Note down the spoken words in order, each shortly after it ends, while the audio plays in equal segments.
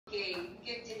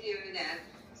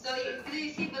So do you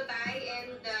see Vutay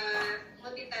and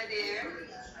Moniroth there?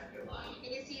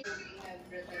 Can you see? We have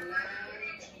Vutay.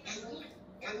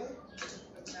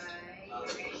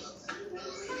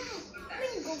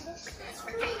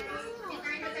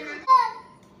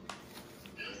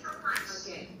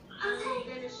 Okay, I'm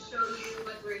gonna show you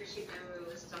what worksheet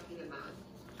I was talking about.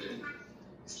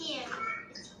 Here.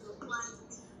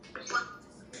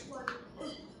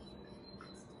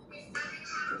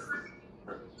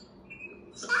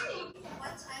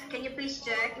 Can you please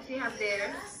check if you have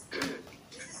there?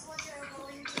 This is what you're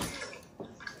going to do.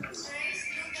 First,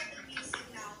 look at the missing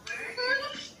number.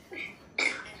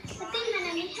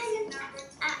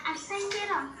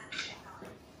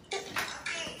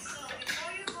 Okay, so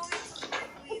before you go into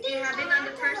work, Do you have it on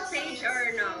the first page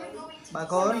or no? Bà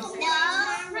con. Don't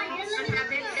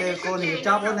have it? Thì cô thì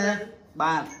chọc luôn nè.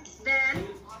 Bà. Then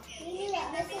okay,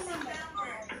 next.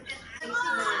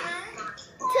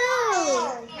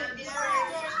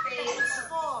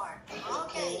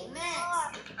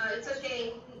 it's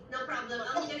okay, no problem.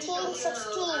 I'm gonna show you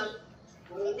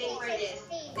thing for this.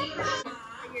 Do you have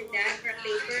your dad for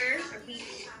paper or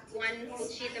one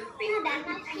sheet of paper?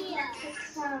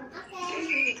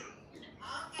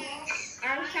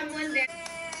 Or someone there.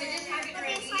 So just have it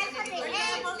ready and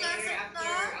then we'll do it later after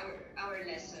our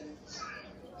lesson.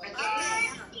 Okay?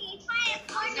 Is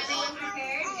everyone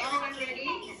prepared? Everyone ready?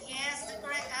 Yes, the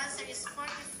correct answer is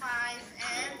 45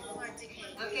 and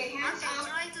 48. Okay, hands up.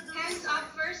 Hands up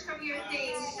first from your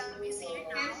things.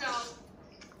 Hands up.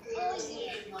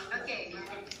 Okay.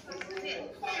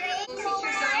 Sit. Teacher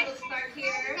John will start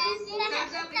here.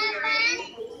 Thumbs up if you're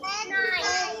ready.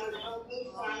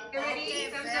 You ready?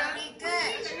 Thumbs up. Very good.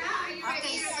 Ratana, are you ready?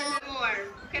 Okay, so More.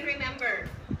 Who can remember?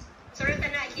 So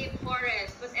Ratana gave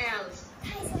forest. What else?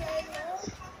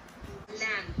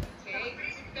 Land. Okay.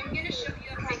 So I'm gonna show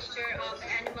you a picture of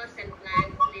animals and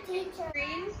plants living.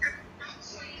 Screen.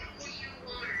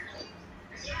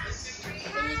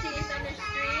 Can you see this on the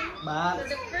screen? Bà. So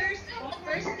the first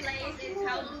place is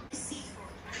how to see.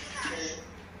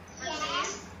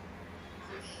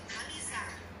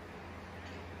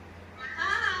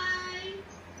 Hi.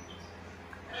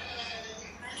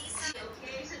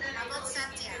 Okay, so that I know if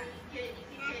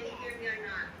you can hear me or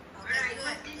not. Alright,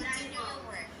 what's this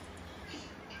animal?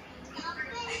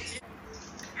 It's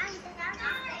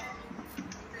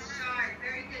a shark.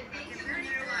 Very good. Thank you,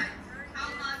 Moniroth. How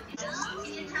about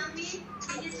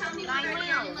can you tell me what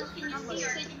animals can you see or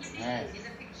can you visit in the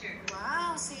picture?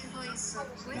 wow, Seho is so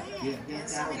quick. Yeah,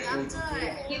 Yes,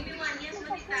 doctor. Give me one. Yes,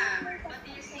 Matita. What do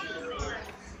you see?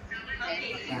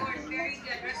 Okay, yours. Very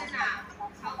good. Ratana,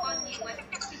 how about you? What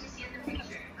can you see in the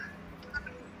picture?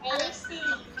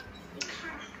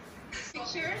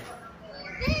 Picture?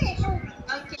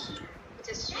 Okay. It's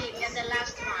a sheep. And the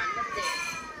last one. What's this?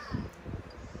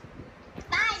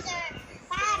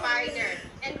 Spider.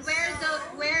 And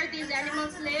where these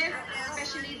animals live?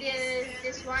 Especially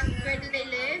this one. Where do they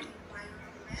live?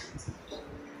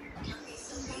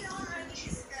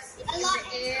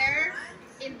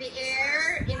 In the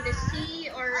air, in the sea,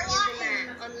 or in the land?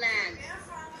 On land.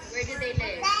 Where do they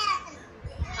live?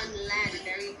 On land.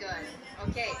 Very good.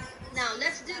 Okay. Now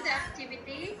let's do the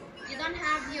activity. You don't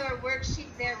have your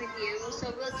worksheet there with you,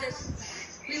 so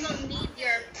we will need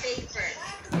your paper.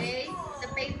 Okay? The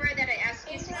paper that I asked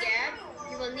you to get,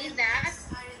 you will need that.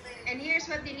 And here's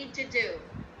what you need to do.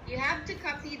 You have to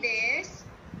copy this.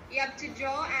 You have to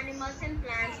draw animals and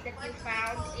plants that you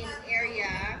found in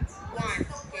area 1.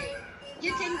 Okay.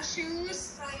 You can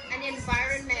choose an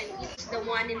environment. It's the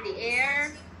one in the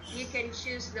air. You can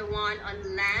choose the one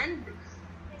on land.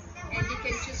 And you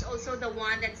can choose also the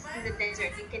one that's in the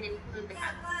desert. You can include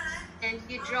that. And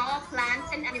you draw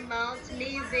plants and animals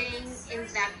living in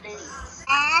that place.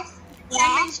 Send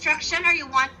the instruction or you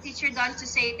want Teacher Don to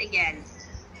say it again?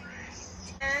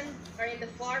 Or in the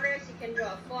forest, you can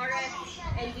draw a forest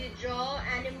and you draw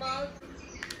animals.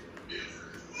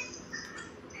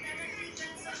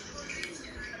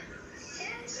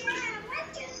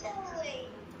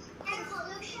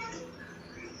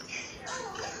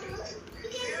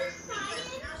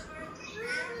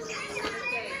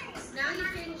 Okay, now you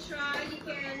can try,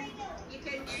 you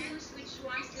can choose which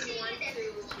ones you want to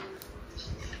draw.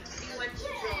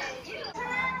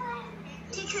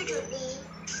 Teacher Judy.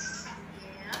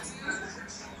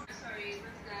 Sorry,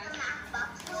 what's that?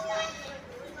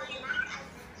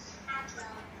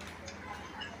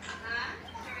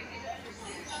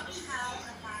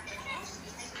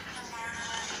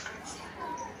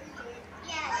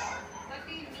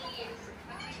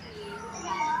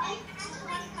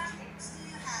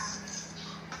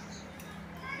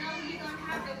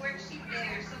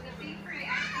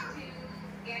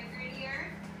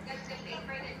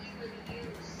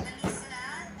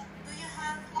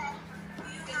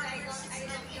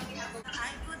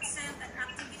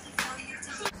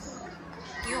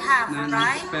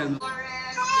 right? Forest,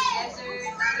 the desert. Which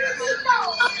one do you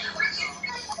want?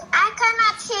 I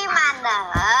cannot see my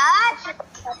nose.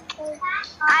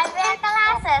 I wear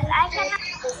glasses. I cannot.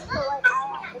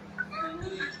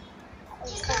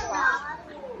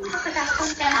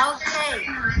 Okay.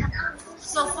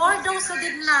 So for those who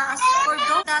did not, for those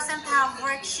who doesn't have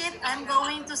worksheet, I'm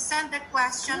going to send the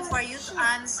question for you to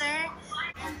answer.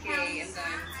 Okay, I'm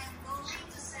done.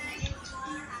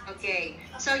 Okay,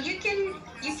 so you can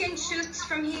choose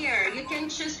from here. You can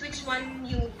choose which one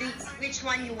you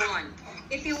want.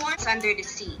 If you want, it's under the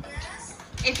sea.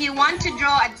 If you want to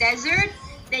draw a desert,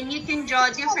 then you can draw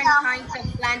different kinds of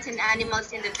plants and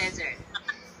animals in the desert.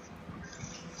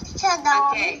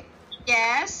 Okay.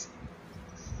 Yes.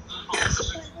 Now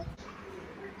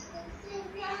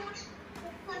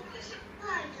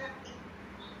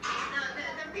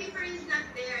the paper is not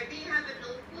there. Do you have a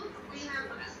notebook?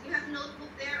 You have notebook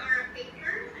there or a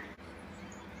paper?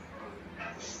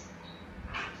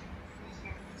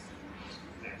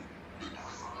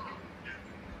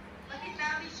 Matita,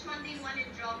 which one do you want to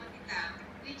draw, Matita?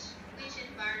 Which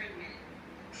environment?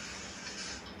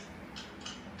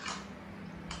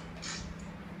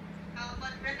 How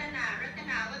about Ratana?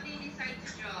 Ratana, what do you decide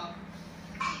to draw?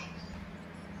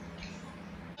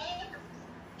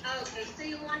 Okay, so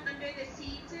you want under the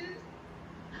sea too?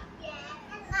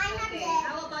 Okay,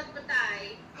 how about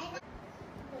Patay?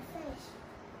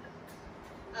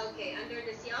 Okay, under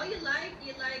the sea. Oh, you like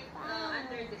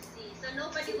under the sea. So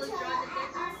nobody will draw the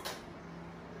desert?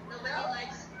 Nobody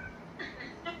likes...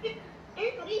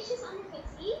 Everybody is under the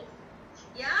sea?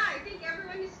 Yeah, I think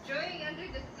everyone is drawing under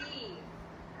the sea.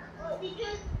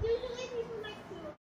 Because usually people